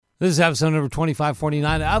This is episode number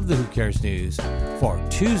 2549 of the Who Cares News for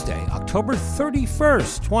Tuesday, October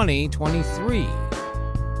 31st, 2023.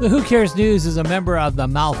 The Who Cares News is a member of the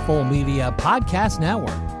Mouthful Media Podcast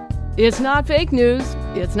Network. It's not fake news.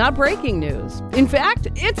 It's not breaking news. In fact,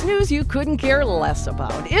 it's news you couldn't care less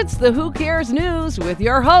about. It's the Who Cares News with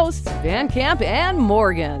your hosts, Van Camp and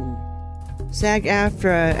Morgan. SAG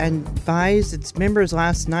AFTRA advised its members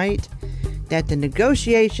last night that the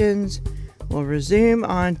negotiations will resume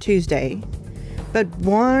on Tuesday, but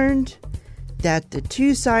warned that the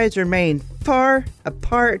two sides remain far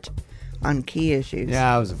apart on key issues.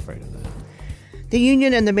 Yeah, I was afraid of that. The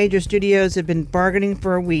union and the major studios have been bargaining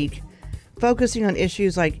for a week, focusing on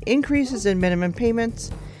issues like increases in minimum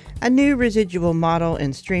payments, a new residual model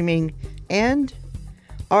in streaming, and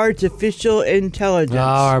artificial intelligence. Oh,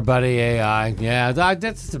 our buddy AI. Yeah,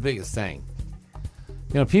 that's the biggest thing.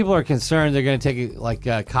 You know, people are concerned they're going to take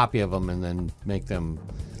a copy of them and then make them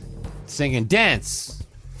sing and dance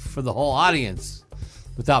for the whole audience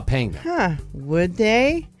without paying them. Would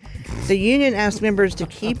they? The union asked members to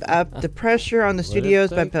keep up the pressure on the studios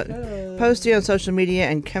by posting on social media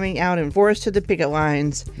and coming out in force to the picket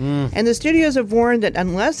lines. And the studios have warned that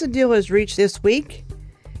unless a deal is reached this week,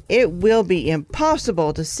 it will be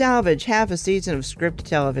impossible to salvage half a season of scripted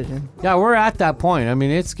television. Yeah, we're at that point. I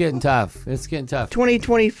mean, it's getting tough.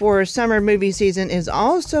 2024 summer movie season is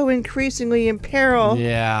also increasingly in peril.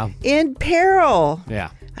 Yeah. In peril. Yeah.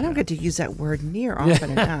 I don't get to use that word near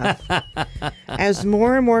often enough. As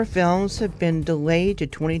more and more films have been delayed to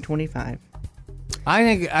 2025. I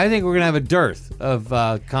think we're going to have a dearth of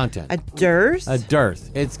content. A dearth? A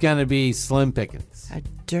dearth. It's going to be slim pickings. A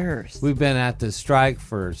dearth. We've been at the strike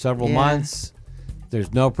for several months.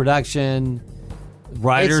 There's no production.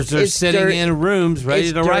 Writers are sitting in rooms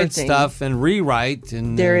ready to write stuff and rewrite.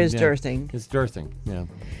 And there is dearthing. It's dearthing, yeah.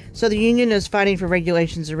 So the union is fighting for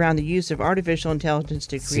regulations around the use of artificial intelligence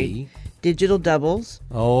to create digital doubles.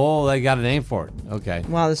 Oh, they got a name for it. Okay.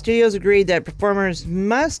 While the studios agreed that performers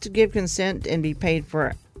must give consent and be paid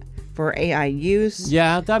for AI use.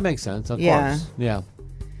 Yeah, that makes sense, of course. Yeah.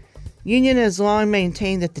 Union has long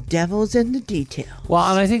maintained that the devil's in the details. Well,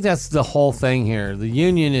 and I think that's the whole thing here. The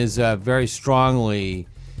union is very strongly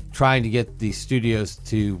trying to get the studios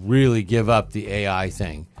to really give up the AI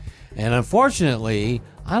thing. And unfortunately,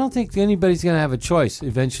 I don't think anybody's going to have a choice.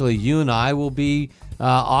 Eventually, you and I will be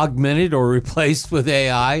augmented or replaced with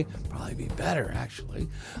AI. Probably be better, actually.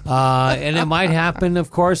 And it might happen, of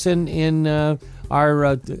course, in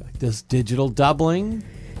our this digital doubling.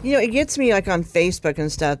 You know, it gets me like on Facebook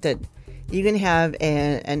and stuff that you can have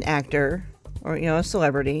an actor or, you know, a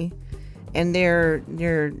celebrity, and they're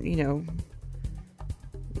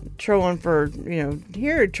trolling for,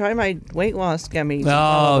 here, try my weight loss gummies.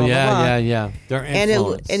 Oh, blah, blah, yeah. They're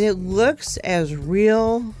influenced. And it looks as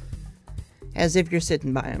real as if you're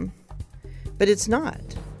sitting by them, but it's not.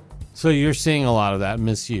 So you're seeing a lot of that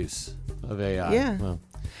misuse of AI. Yeah. Well,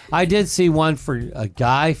 I did see one for a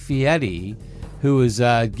Guy Fieri, who was,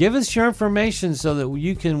 give us your information so that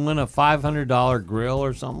you can win a $500 grill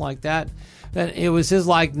or something like that. And it was his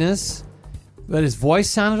likeness, but his voice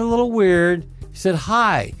sounded a little weird. He said,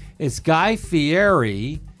 "Hi, it's Guy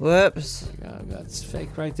Fieri." Whoops. That's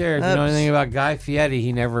fake right there. If you know anything about Guy Fieri,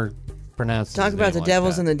 he never pronounced Talk his about name the like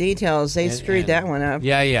devil's that. in the details. They screwed that one up.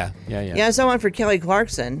 Yeah. Yeah, I saw one for Kelly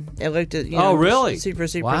Clarkson. It looked at, oh, really? Super Wow.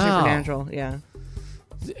 supernatural. Yeah.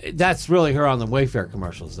 That's really her on the Wayfair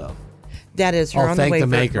commercials, though. That is her on the Wayfair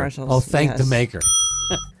maker. commercials. Oh, thank the maker.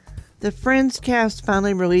 The Friends cast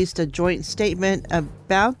finally released a joint statement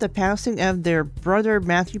about the passing of their brother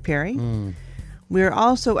Matthew Perry. We are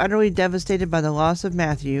also utterly devastated by the loss of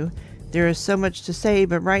Matthew. There is so much to say,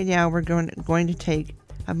 but right now we're going to take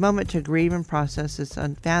a moment to grieve and process this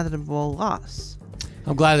unfathomable loss.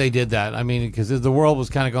 I'm glad they did that. I mean, because the world was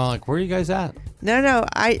kind of going like, where are you guys at? No,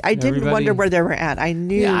 I didn't wonder where they were at. I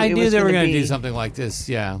knew they were going to do something like this,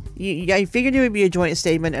 yeah. I figured it would be a joint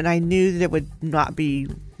statement, and I knew that it would not be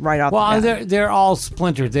right off the bat. Well, they're all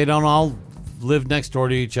splintered. They don't all live next door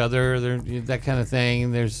to each other. They're that kind of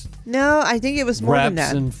thing. There's I think it was more than that.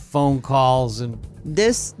 Reps and phone calls and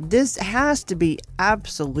this has to be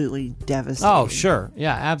absolutely devastating. Oh, sure.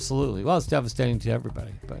 Yeah, absolutely. Well, it's devastating to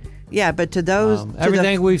everybody, but yeah, but to those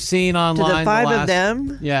everything we've seen online, to the five of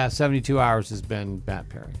them, 72 hours has been Matt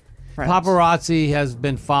Perry. Friends. Paparazzi has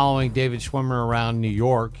been following David Schwimmer around New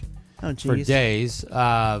York for days.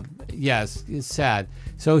 Yes, it's sad.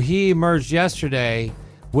 So he emerged yesterday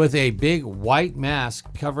with a big white mask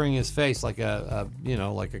covering his face like a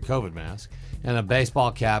COVID mask, and a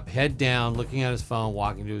baseball cap, head down, looking at his phone,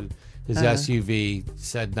 walking to his SUV,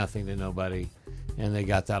 said nothing to nobody. And they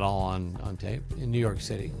got that all on tape in New York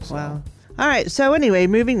City. So. Wow. All right. So anyway,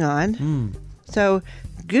 moving on. So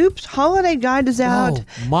Goop's holiday guide is out. Oh,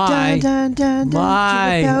 my. Dun, dun, dun,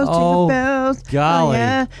 dun. Jingle bells, jingle bells. Golly. Oh,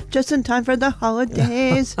 yeah. Just in time for the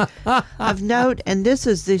holidays. Of note, and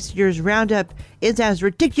this year's roundup is as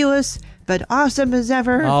ridiculous but awesome as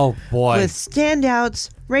ever. Oh, boy. With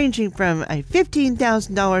standouts ranging from a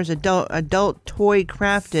 $15,000 adult toy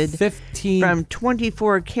crafted from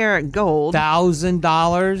 24 karat gold.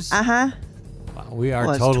 $1,000? Uh-huh. Wow, we are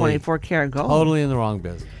it's totally 24 karat gold. Totally in the wrong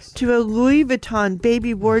business. To a Louis Vuitton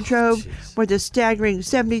baby wardrobe worth a staggering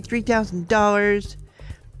 $73,000,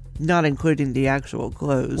 not including the actual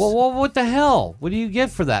clothes. Well, what the hell? What do you get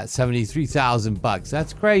for that? $73,000.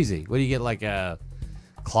 That's crazy. What do you get, like a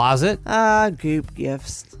closet? Goop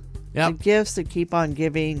gifts. Yep. The gifts that keep on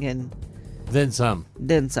giving and then some.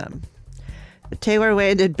 Then some. Taylor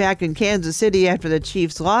landed back in Kansas City after the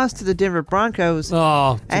Chiefs lost to the Denver Broncos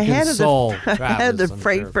ahead of the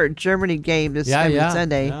Frankfurt, Germany game this coming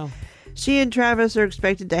Sunday. Yeah. She and Travis are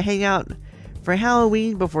expected to hang out for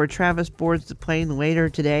Halloween before Travis boards the plane later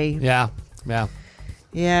today. Yeah,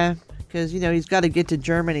 because, he's got to get to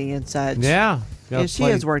Germany and such. Yeah. And she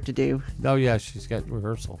has work to do. Oh, yeah, she's got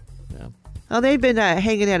rehearsal. Yeah. Well, they've been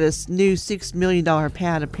hanging out a new $6 million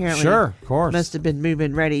pad, apparently. Sure, of course. Must have been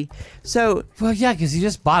moving ready. So, well, yeah, because he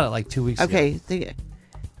just bought it like 2 weeks ago. Okay.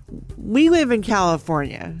 We live in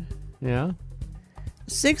California. Yeah.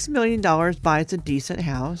 $6 million buys a decent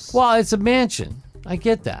house. Well, it's a mansion. I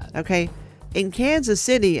get that. Okay. In Kansas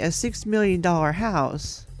City, a $6 million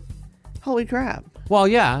house. Holy crap. Well,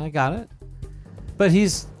 yeah, I got it. But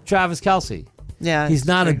he's Travis Kelce. Yeah. He's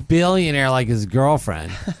not a billionaire like his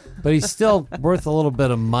girlfriend. But he's still worth a little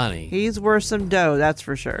bit of money. He's worth some dough, that's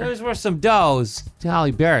for sure. He's worth some dough.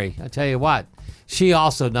 Halle Berry, I tell you what. She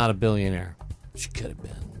also not a billionaire. She could have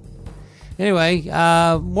been. Anyway,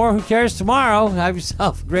 more Who Cares tomorrow. Have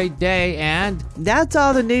yourself a great day. And that's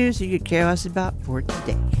all the news you could care less about for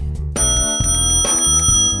today.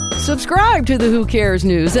 Subscribe to the Who Cares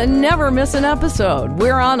News and never miss an episode.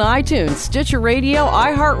 We're on iTunes, Stitcher Radio,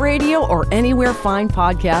 iHeartRadio, or anywhere fine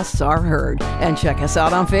podcasts are heard. And check us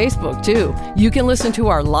out on Facebook, too. You can listen to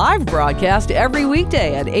our live broadcast every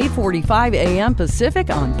weekday at 8:45 a.m.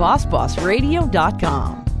 Pacific on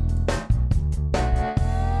BossBossRadio.com.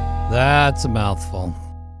 That's a mouthful.